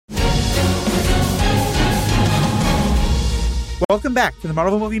Welcome back to the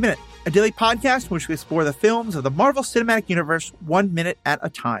Marvel Movie Minute, a daily podcast in which we explore the films of the Marvel Cinematic Universe 1 minute at a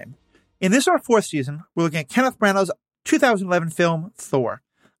time. In this, our fourth season, we're looking at Kenneth Branagh's 2011 film, Thor.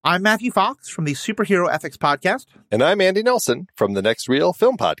 I'm Matthew Fox from the Superhero Ethics Podcast. And I'm Andy Nelson from the Next Reel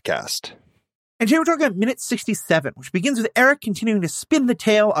Film Podcast. And today we're talking about minute 67, which begins with Erik continuing to spin the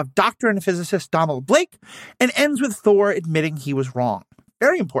tale of doctor and physicist Donald Blake and ends with Thor admitting he was wrong.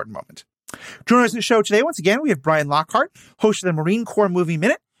 Very important moment. Joining us in the show today, once again, we have Brian Lockhart, host of the Marine Corps Movie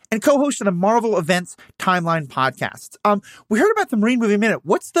Minute and co-host of the Marvel Events Timeline podcasts. We heard about the Marine Movie Minute.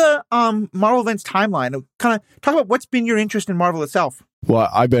 What's the Marvel Events Timeline? Kind of talk about what's been your interest in Marvel itself. Well,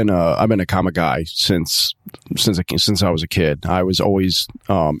 I've been a comic guy since I was a kid. I was always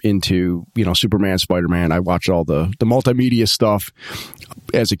into Superman, Spider-Man. I watched all the multimedia stuff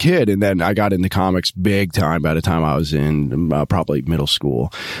as a kid, and then I got into comics big time by the time I was in probably middle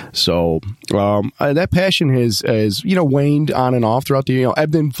school. So that passion has waned on and off throughout the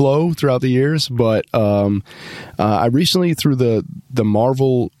ebbed and flow throughout the years. But I recently, through the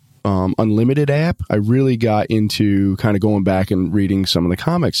Marvel Unlimited app, I really got into kind of going back and reading some of the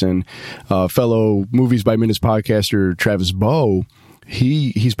comics. And fellow Movies by Minutes podcaster Travis Bowe,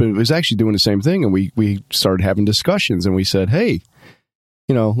 he was actually doing the same thing, and we started having discussions, and we said, hey,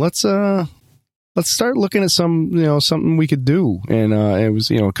 let's start looking at something we could do. And it was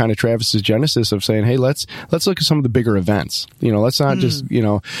kind of Travis's genesis of saying, hey, let's look at some of the bigger events. Let's not just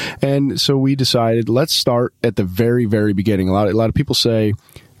and so we decided, let's start at the very, very beginning. A lot of people say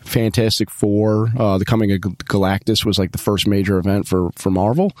Fantastic Four, the coming of Galactus was like the first major event for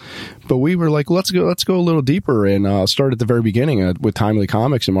Marvel, but we were like, let's go a little deeper and start at the very beginning with Timely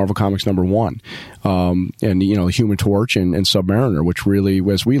Comics and Marvel Comics #1, and Human Torch and Submariner, which really,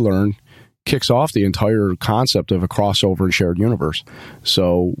 as we learned, kicks off the entire concept of a crossover and shared universe.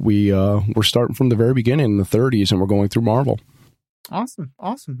 So we're starting from the very beginning in the 30s, and we're going through Marvel. Awesome.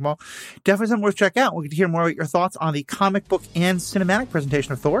 Well, definitely something worth checking out. We'll get to hear more about your thoughts on the comic book and cinematic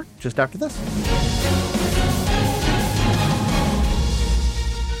presentation of Thor just after this.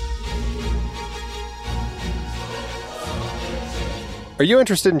 Are you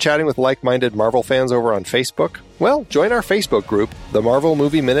interested in chatting with like-minded Marvel fans over on Facebook? Well, join our Facebook group, the Marvel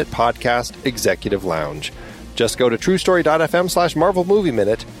Movie Minute Podcast Executive Lounge. Just go to truestory.fm/Marvel Movie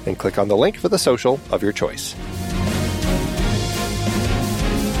Minute and click on the link for the social of your choice.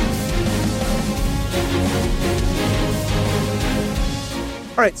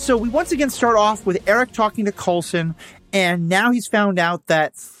 All right, so we once again start off with Erik talking to Coulson, and now he's found out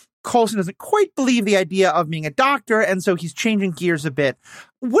that Coulson doesn't quite believe the idea of being a doctor, and so he's changing gears a bit.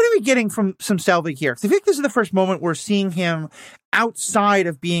 What are we getting from some Selvig here? Because I think this is the first moment we're seeing him outside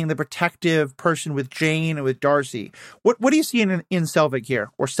of being the protective person with Jane and with Darcy. What do you see in Selvig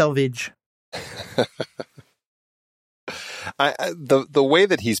here, or Selvage? The way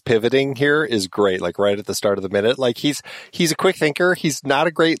that he's pivoting here is great. Like right at the start of the minute, like he's a quick thinker. He's not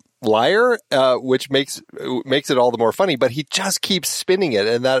a great liar, which makes it all the more funny. But he just keeps spinning it,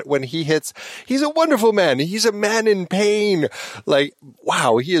 and that when he hits, he's a wonderful man. He's a man in pain. Like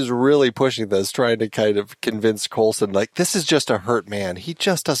wow, he is really pushing this, trying to kind of convince Coulson like this is just a hurt man. He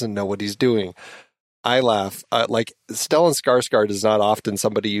just doesn't know what he's doing. I laugh. Like Stellan Skarsgård is not often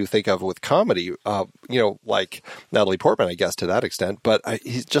somebody you think of with comedy, like Natalie Portman, I guess, to that extent. But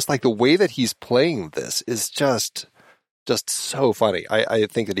he's just like the way that he's playing this is just so funny. I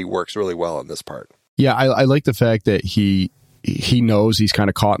think that he works really well in this part. Yeah, I like the fact that he knows he's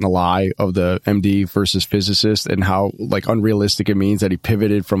kind of caught in the lie of the MD versus physicist and how like unrealistic it means that he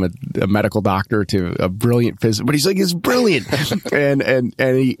pivoted from a medical doctor to a brilliant physicist. But he's like, he's brilliant. and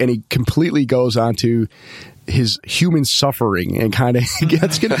he completely goes on to his human suffering and kind of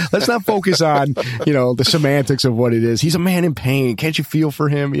let's not focus on, the semantics of what it is. He's a man in pain. Can't you feel for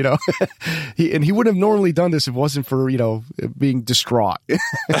him? He wouldn't have normally done this if it wasn't for, being distraught.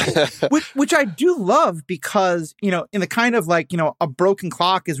 which I do love because, in the kind of like, a broken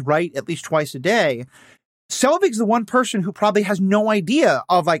clock is right at least twice a day. Selvig's the one person who probably has no idea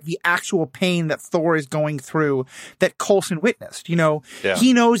of like the actual pain that Thor is going through that Coulson witnessed. He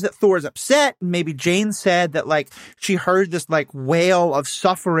knows that Thor is upset. Maybe Jane said that like she heard this like wail of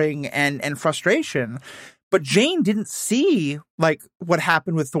suffering and frustration, but Jane didn't see like what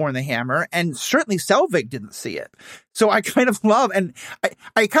happened with Thor and the Hammer, and certainly Selvig didn't see it. So I kind of love, and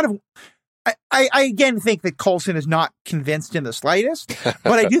I again think that Coulson is not convinced in the slightest,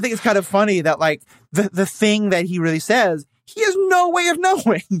 but I do think it's kind of funny that like the thing that he really says, he has no way of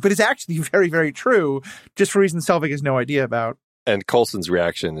knowing, but it's actually very, very true, just for reasons Selvig has no idea about. And Coulson's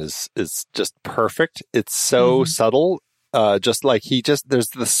reaction is just perfect. It's so subtle. Just like there's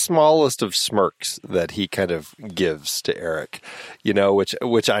the smallest of smirks that he kind of gives to Erik,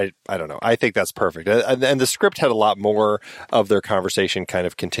 which I don't know. I think that's perfect. And the script had a lot more of their conversation kind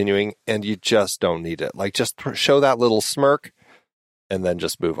of continuing, and you just don't need it. Like, just show that little smirk and then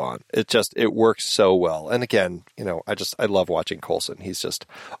just move on. It works so well. And again, I love watching Coulson. He's just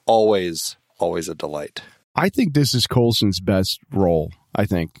always a delight. I think this is Coulson's best role. I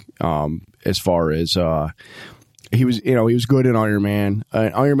think, as far as, he was good in Iron Man.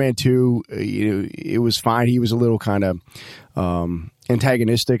 Iron Man 2, it was fine. He was a little kind of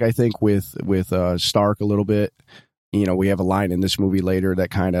antagonistic, I think, with Stark a little bit. We have a line in this movie later that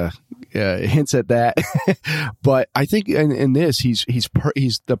kind of hints at that. But I think in this, he's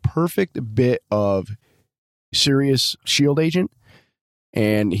the perfect bit of serious S.H.I.E.L.D. agent,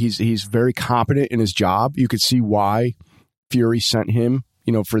 and he's very competent in his job. You could see why Fury sent him,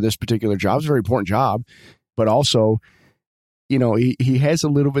 for this particular job. It's a very important job. But also, he has a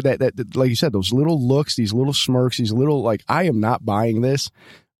little bit that, like you said, those little looks, these little smirks, these little, like, I am not buying this,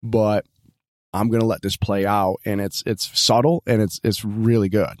 but I'm going to let this play out. And it's subtle and it's really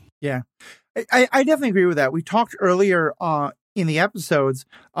good. Yeah, I definitely agree with that. We talked earlier in the episodes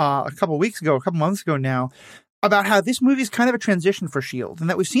a couple months ago now, about how this movie is kind of a transition for S.H.I.E.L.D. and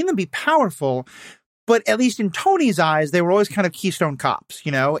that we've seen them be powerful, but at least in Tony's eyes, they were always kind of Keystone Cops,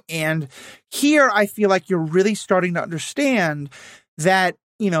 and here I feel like you're really starting to understand that,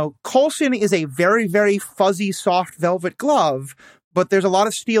 Coulson is a very, very fuzzy, soft velvet glove, but there's a lot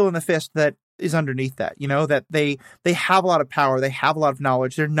of steel in the fist that is underneath that, that they have a lot of power. They have a lot of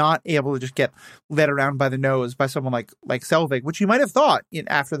knowledge. They're not able to just get led around by the nose by someone like Selvig, which you might have thought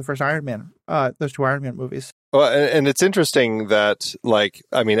after the first Iron Man, those two Iron Man movies. Well, and it's interesting that,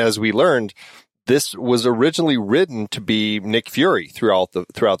 as we learned, this was originally written to be Nick Fury throughout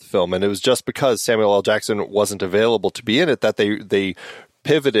the film, and it was just because Samuel L. Jackson wasn't available to be in it that they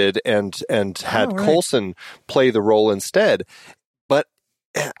pivoted and had Coulson play the role instead. But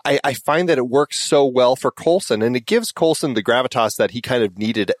I find that it works so well for Coulson, and it gives Coulson the gravitas that he kind of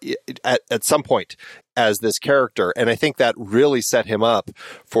needed at some point as this character. And I think that really set him up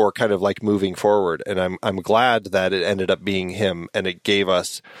for kind of like moving forward. And I'm glad that it ended up being him, and it gave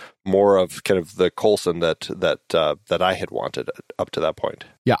us more of kind of the Coulson that I had wanted up to that point.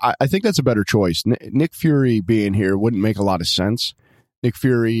 Yeah, I think that's a better choice. Nick Fury being here wouldn't make a lot of sense. Nick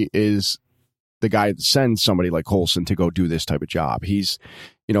Fury is the guy that sends somebody like Coulson to go do this type of job. He's,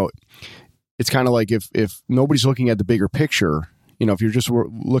 it's kind of like if nobody's looking at the bigger picture, if you're just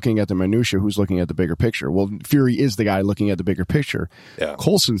looking at the minutia, who's looking at the bigger picture? Well, Fury is the guy looking at the bigger picture. Yeah.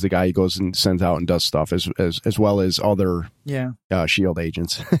 Coulson's the guy who goes and sends out and does stuff as well as other S.H.I.E.L.D.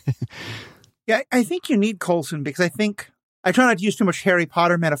 agents. Yeah, I think you need Coulson because I try not to use too much Harry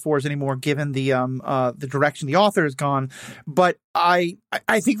Potter metaphors anymore, given the direction the author has gone. But I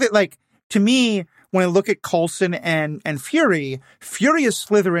think that, like, to me, when I look at Coulson and Fury is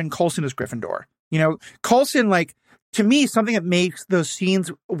Slytherin, Coulson is Gryffindor. Coulson, like, to me, something that makes those scenes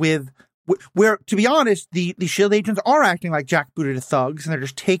where, to be honest, the S.H.I.E.L.D. agents are acting like jackbooted thugs, and they're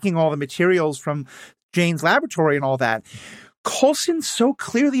just taking all the materials from Jane's laboratory and all that. Coulson so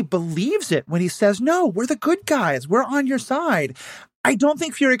clearly believes it when he says, no, we're the good guys. We're on your side. I don't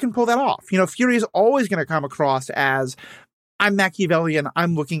think Fury can pull that off. Fury is always going to come across as, I'm Machiavellian,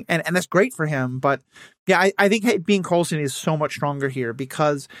 I'm looking, and that's great for him. But yeah, I think being Coulson is so much stronger here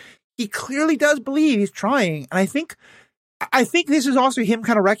because he clearly does believe he's trying. And I think this is also him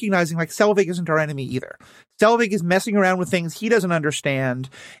kind of recognizing, like, Selvig isn't our enemy either. Selvig is messing around with things he doesn't understand.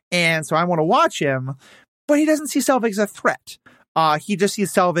 And so I want to watch him, but he doesn't see Selvig as a threat. He just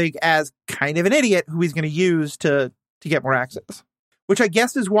sees Selvig as kind of an idiot who he's going to use to get more access. Which I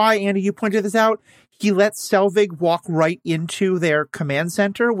guess is why, Andy, you pointed this out, he lets Selvig walk right into their command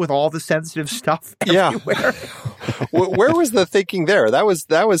center with all the sensitive stuff everywhere. Yeah. Where was the thinking there? That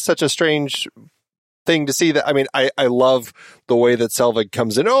was such a strange thing to see. That, I mean, I love the way that Selvig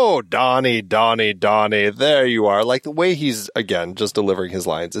comes in. Oh, Donnie, there you are. Like, the way he's, again, just delivering his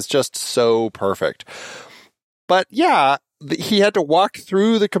lines. It's just so perfect. But yeah, he had to walk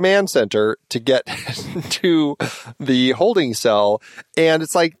through the command center to get to the holding cell. And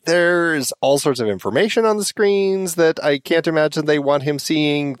it's like, there's all sorts of information on the screens that I can't imagine they want him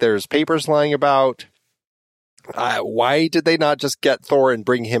seeing. There's papers lying about. Why did they not just get Thor and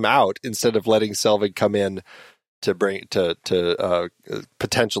bring him out instead of letting Selvig come in to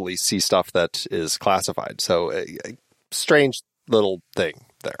potentially see stuff that is classified? So a strange little thing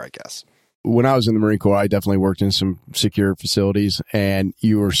there, I guess. When I was in the Marine Corps, I definitely worked in some secure facilities, and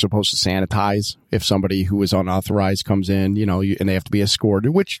you were supposed to sanitize if somebody who was unauthorized comes in, and they have to be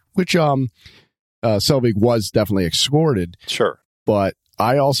escorted, which Selvig was definitely escorted. Sure. But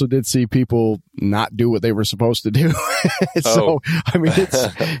I also did see people not do what they were supposed to do. So, I mean,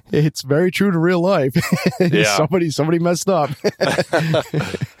 it's very true to real life. Yeah. Somebody messed up.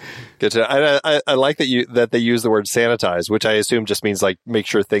 Good to, I like that they use the word sanitize, which I assume just means like make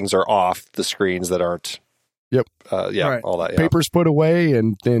sure things are off the screens that aren't. Yep. Right. All that. Yeah. Papers put away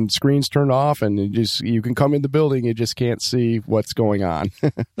and then screens turned off, and you can come in the building, you just can't see what's going on.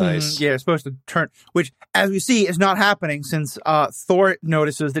 Nice. Yeah, it's supposed to turn, which, as we see, is not happening since Thor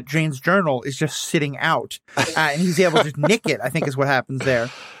notices that Jane's journal is just sitting out, and he's able to just nick it. I think is what happens there.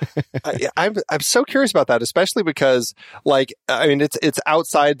 I'm so curious about that, especially because, like, I mean, it's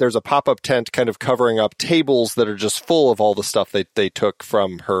outside. There's a pop-up tent kind of covering up tables that are just full of all the stuff they took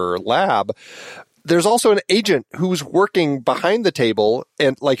from her lab. There's also an agent who's working behind the table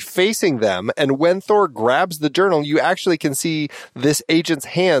and like facing them. And when Thor grabs the journal, you actually can see this agent's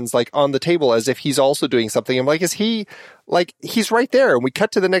hands like on the table as if he's also doing something. I'm like, is he like, he's right there. And we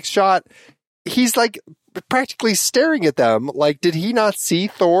cut to the next shot. He's like practically staring at them. Like, did he not see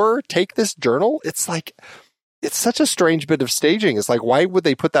Thor take this journal? It's like, it's such a strange bit of staging. It's like, why would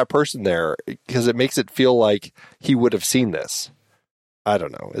they put that person there? Because it makes it feel like he would have seen this. I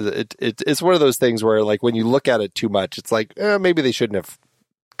don't know. It's one of those things where, like, when you look at it too much, it's like, maybe they shouldn't have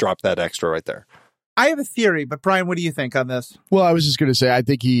dropped that extra right there. I have a theory, but Brian, what do you think on this? Well, I was just going to say, I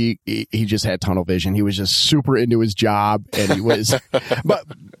think he just had tunnel vision. He was just super into his job, and he was.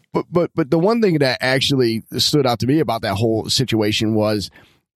 but the one thing that actually stood out to me about that whole situation was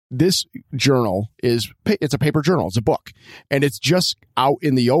this journal it's a paper journal. It's a book, and it's just out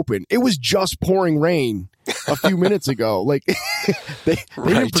in the open. It was just pouring rain a few minutes ago. Like they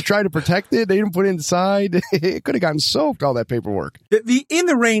didn't try to protect it. They didn't put it inside. It could have gotten soaked, all that paperwork. The in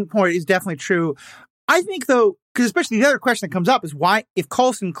the rain point is definitely true. I think, though, because especially the other question that comes up is why, if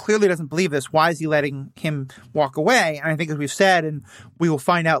Coulson clearly doesn't believe this, why is he letting him walk away? And I think, as we've said, and we will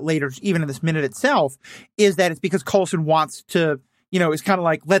find out later, even in this minute itself, is that it's because Coulson wants to, is kind of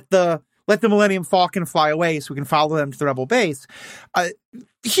like, let the Millennium Falcon fly away so we can follow them to the Rebel base.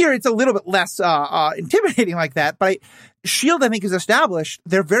 Here, it's a little bit less intimidating like that, but S.H.I.E.L.D., I think, is established.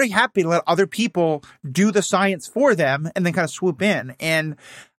 They're very happy to let other people do the science for them and then kind of swoop in. And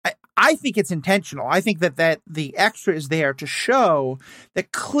I think it's intentional. I think that the extra is there to show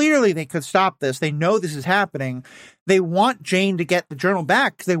that clearly they could stop this. They know this is happening. They want Jane to get the journal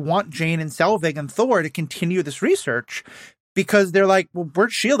back because they want Jane and Selvig and Thor to continue this research. Because they're like, well, we're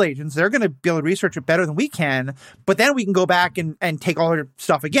S.H.I.E.L.D. agents. They're going to be able to research it better than we can. But then we can go back and take all their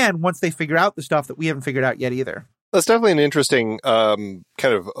stuff again once they figure out the stuff that we haven't figured out yet either. That's definitely an interesting kind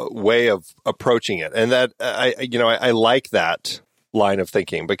of way of approaching it. And that, I like that line of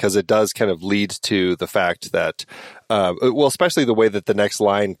thinking because it does kind of lead to the fact that, especially the way that the next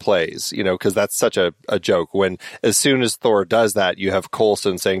line plays, because that's such a joke. When as soon as Thor does that, you have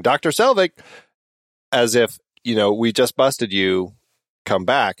Coulson saying, Dr. Selvig, as if, we just busted you, come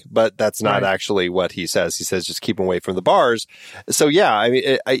back. But that's not actually what he says. He says, just keep him away from the bars. So, yeah, I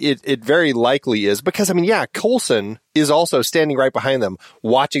mean, it very likely is because, I mean, yeah, Coulson is also standing right behind them,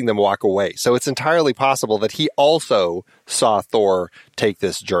 watching them walk away. So it's entirely possible that he also saw Thor take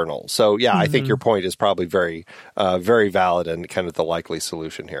this journal. So, yeah, I think your point is probably very, very valid and kind of the likely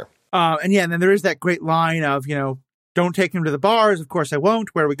solution here. And then there is that great line of, don't take him to the bars. Of course I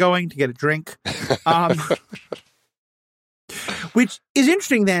won't. Where are we going? To get a drink? Which is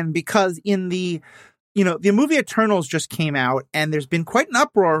interesting then because in the movie Eternals just came out and there's been quite an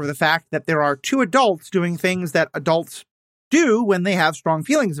uproar over the fact that there are two adults doing things that adults do when they have strong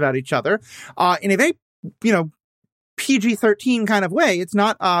feelings about each other in a very, PG-13 kind of way. It's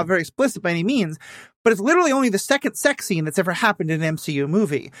not very explicit by any means. But it's literally only the second sex scene that's ever happened in an MCU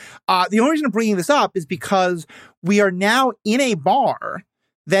movie. The only reason I'm bringing this up is because we are now in a bar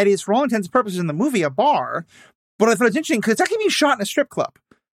that is, for all intents and purposes in the movie, a bar. But I thought it's interesting because it's actually being shot in a strip club.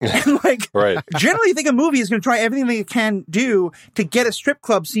 And generally you think a movie is going to try everything they can do to get a strip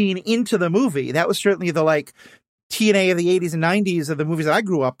club scene into the movie. That was certainly the TNA of the 80s and 90s of the movies that I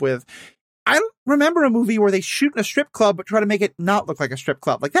grew up with. I don't remember a movie where they shoot in a strip club but try to make it not look like a strip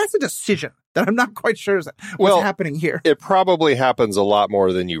club. That's a decision that I'm not quite sure is what's happening here. It probably happens a lot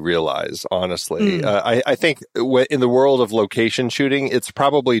more than you realize, honestly. I think in the world of location shooting, it's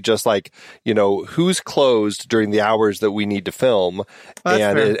probably just who's closed during the hours that we need to film.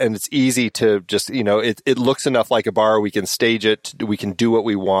 And it's easy to just, it looks enough like a bar. We can stage it. We can do what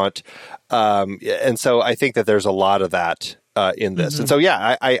we want. And so I think that there's a lot of that in this. And so,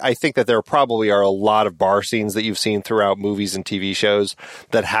 yeah, I think that there probably are a lot of bar scenes that you've seen throughout movies and TV shows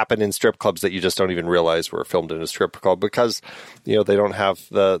that happen in strip clubs that you just don't even realize were filmed in a strip club because, you know, they don't have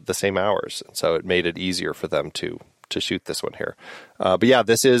the same hours. And so it made it easier for them to shoot this one here. But yeah,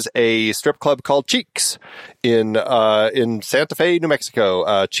 this is a strip club called Cheeks in Santa Fe, New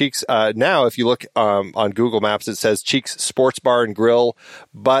Mexico. Cheeks, now, if you look on Google Maps, it says Cheeks Sports Bar and Grill,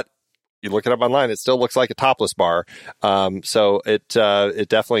 but you look it up online, it still looks like a topless bar. So it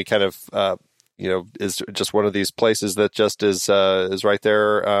definitely kind of, is just one of these places that just is right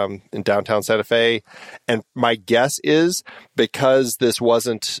there in downtown Santa Fe. And my guess is because this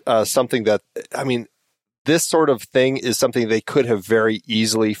wasn't something that, I mean, this sort of thing is something they could have very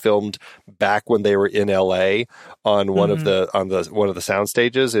easily filmed back when they were in LA on one of the sound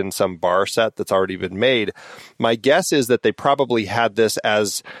stages in some bar set that's already been made. My guess is that they probably had this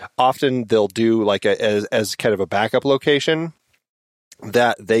as often they'll do like as kind of a backup location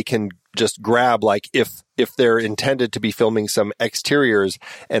that they can just grab, like if they're intended to be filming some exteriors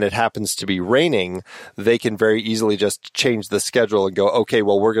and it happens to be raining, they can very easily just change the schedule and go, okay,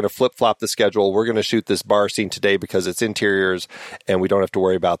 well, we're going to flip-flop the schedule. We're going to shoot this bar scene today because it's interiors and we don't have to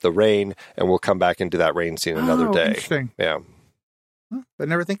worry about the rain, and we'll come back and do that rain scene another day. Interesting. Yeah. I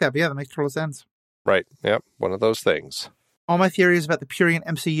never think that, but yeah, that makes total sense. Right. Yep. One of those things. All my theories about the Purian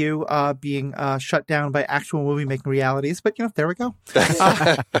MCU being shut down by actual movie-making realities, but, there we go.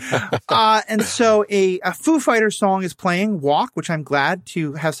 And so a Foo Fighters song is playing, Walk, which I'm glad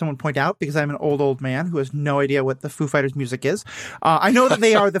to have someone point out because I'm an old man who has no idea what the Foo Fighters music is. I know that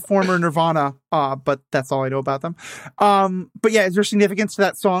they are the former Nirvana, but that's all I know about them. But yeah, is there significance to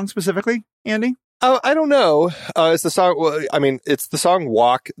that song specifically, Andy? Oh, I don't know. It's the song. Well, I mean, it's the song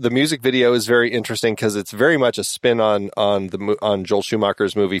 "Walk." The music video is very interesting because it's very much a spin on Joel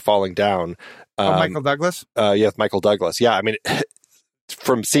Schumacher's movie "Falling Down." Michael Douglas. Yeah, Michael Douglas. Yeah, I mean,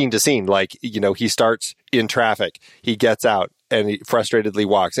 from scene to scene, like he starts in traffic, he gets out, and he frustratedly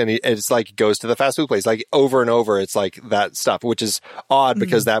walks, and it's like goes to the fast food place, like over and over. It's like that stuff, which is odd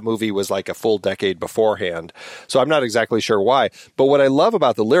because that movie was like a full decade beforehand. So I'm not exactly sure why. But what I love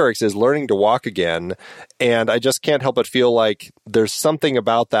about the lyrics is learning to walk again, and I just can't help but feel like there's something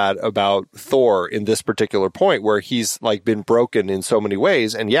about that about Thor in this particular point where he's like been broken in so many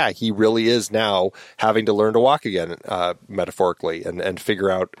ways, and yeah, he really is now having to learn to walk again, metaphorically, and figure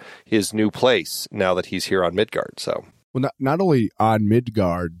out his new place now that he's here on Midgard. So. Well, not only on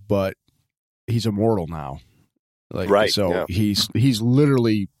Midgard, but he's immortal now. Like, right. So yeah. He's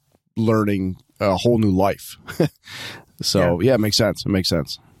literally learning a whole new life. So yeah, it makes sense. It makes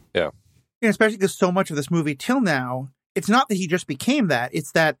sense. Yeah. Especially because so much of this movie till now, it's not that he just became that.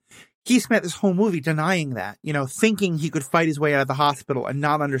 It's that he spent this whole movie denying that, thinking he could fight his way out of the hospital and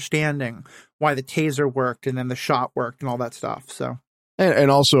not understanding why the taser worked and then the shot worked and all that stuff. So.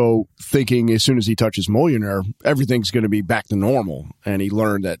 And also thinking as soon as he touches Mjolnir, everything's going to be back to normal. And he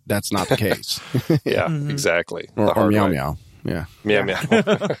learned that that's not the case. Yeah, exactly. Or meow meow. Yeah. Meow meow.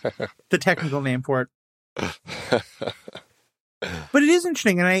 The technical name for it. But it is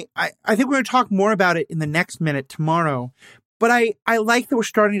interesting. And I think we're going to talk more about it in the next minute tomorrow. But I like that we're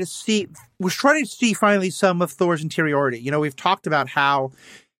starting to see finally some of Thor's interiority. We've talked about how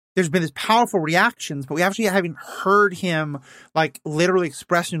there's been this powerful reactions, but we actually haven't heard him like literally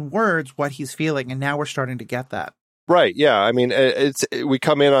express in words what he's feeling. And now we're starting to get that. Right. Yeah. I mean, we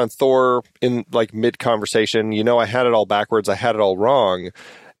come in on Thor in like mid conversation, I had it all backwards. I had it all wrong.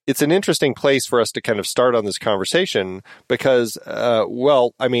 It's an interesting place for us to kind of start on this conversation because,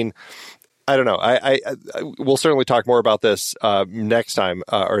 I mean, I don't know. I we'll certainly talk more about this next time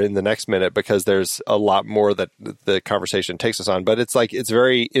or in the next minute because there's a lot more that the conversation takes us on. But it's like it's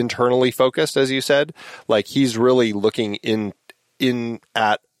very internally focused, as you said. Like he's really looking in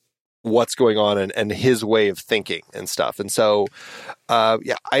at what's going on and his way of thinking and stuff. And so, I'm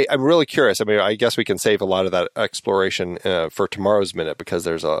really curious. I mean, I guess we can save a lot of that exploration for tomorrow's minute because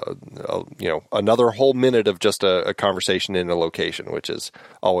there's another whole minute of just a conversation in a location, which is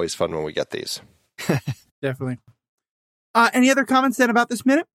always fun when we get these. Definitely. Any other comments then about this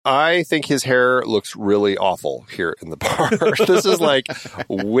minute? I think his hair looks really awful here in the bar. This is like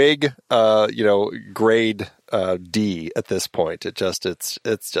wig, grade D at this point.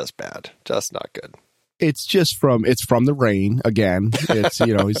 It's just bad. Just not good. It's from the rain again. It's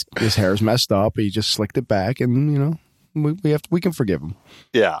his hair's messed up. He just slicked it back, and we can forgive him.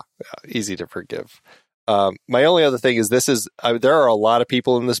 Yeah, easy to forgive. My only other thing is there are a lot of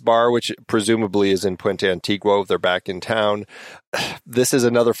people in this bar, which presumably is in Puente Antiguo. They're back in town. This is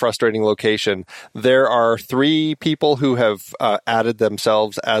another frustrating location. There are 3 people who have added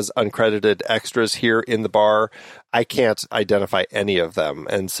themselves as uncredited extras here in the bar. I can't identify any of them.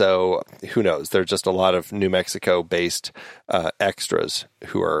 And so who knows? There are just a lot of New Mexico-based extras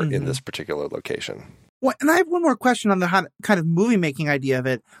who are in this particular location. Well, and I have one more question on the kind of movie-making idea of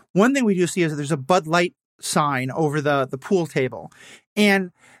it. One thing we do see is that there's a Bud Light sign over the pool table.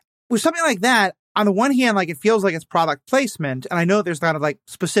 And with something like that, on the one hand, like it feels like it's product placement. And I know there's kind of like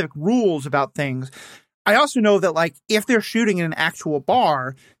specific rules about things. I also know that like if they're shooting in an actual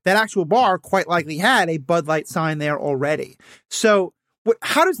bar, that actual bar quite likely had a Bud Light sign there already. So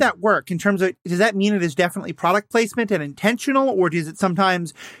how does that work in terms of, does that mean it is definitely product placement and intentional, or does it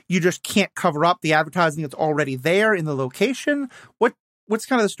sometimes you just can't cover up the advertising that's already there in the location? What's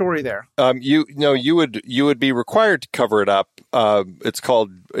kind of the story there? You would be required to cover it up. It's called,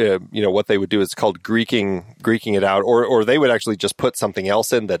 what they would do is called Greeking it out, or they would actually just put something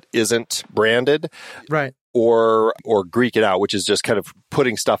else in that isn't branded. Right. Or Greek it out, which is just kind of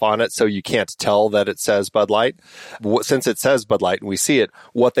putting stuff on it so you can't tell that it says Bud Light. Since it says Bud Light and we see it,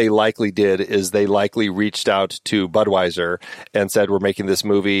 what they likely did is they likely reached out to Budweiser and said, we're making this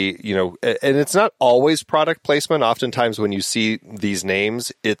movie, and it's not always product placement. Oftentimes when you see these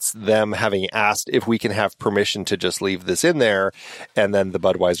names, it's them having asked if we can have permission to just leave this in there. And then the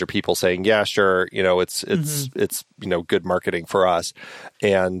Budweiser people saying, yeah, sure. It's good marketing for us.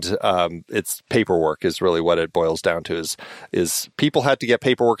 And it's paperwork is really what it boils down to is people had to get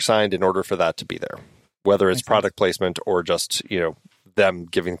paperwork signed in order for that to be there, whether it's product placement or just, them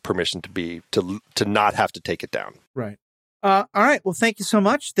giving permission to not have to take it down. Right. All right. Well, thank you so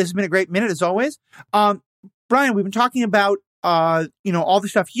much. This has been a great minute as always. Brian, we've been talking about, all the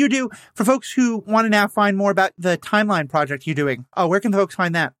stuff you do. For folks who want to now find more about the Timeline project you're doing, where can the folks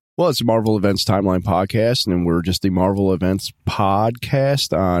find that? Well, it's a Marvel Events Timeline podcast, and we're just the Marvel Events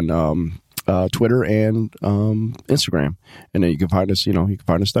podcast on Twitter and Instagram. And then you can find us,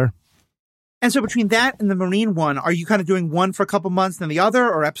 there. And so between that and the Marine one, are you kind of doing one for a couple months and the other,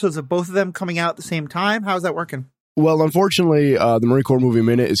 or episodes of both of them coming out at the same time? How's that working? Well, unfortunately, the Marine Corps Movie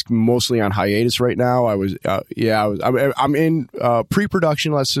Minute is mostly on hiatus right now. I'm in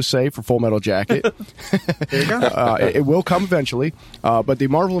pre-production, let's just say, for Full Metal Jacket. There you go. It will come eventually, but the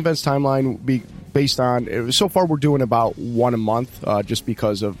Marvel Events Timeline will be based on. So far, we're doing about one a month, just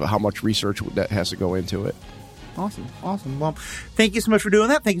because of how much research that has to go into it. Awesome. Well, thank you so much for doing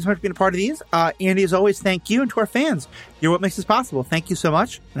that. Thank you so much for being a part of these. Andy, as always, thank you, and to our fans, you're what makes this possible. Thank you so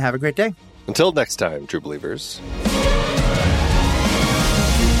much, and have a great day. Until next time, true believers.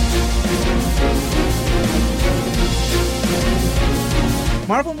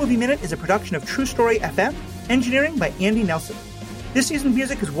 Marvel Movie Minute is a production of True Story FM, engineering by Andy Nelson. This season's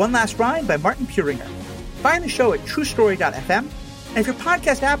music is One Last Ride by Martin Puringer. Find the show at truestory.fm, and if your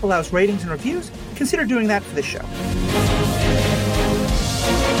podcast app allows ratings and reviews, consider doing that for this show.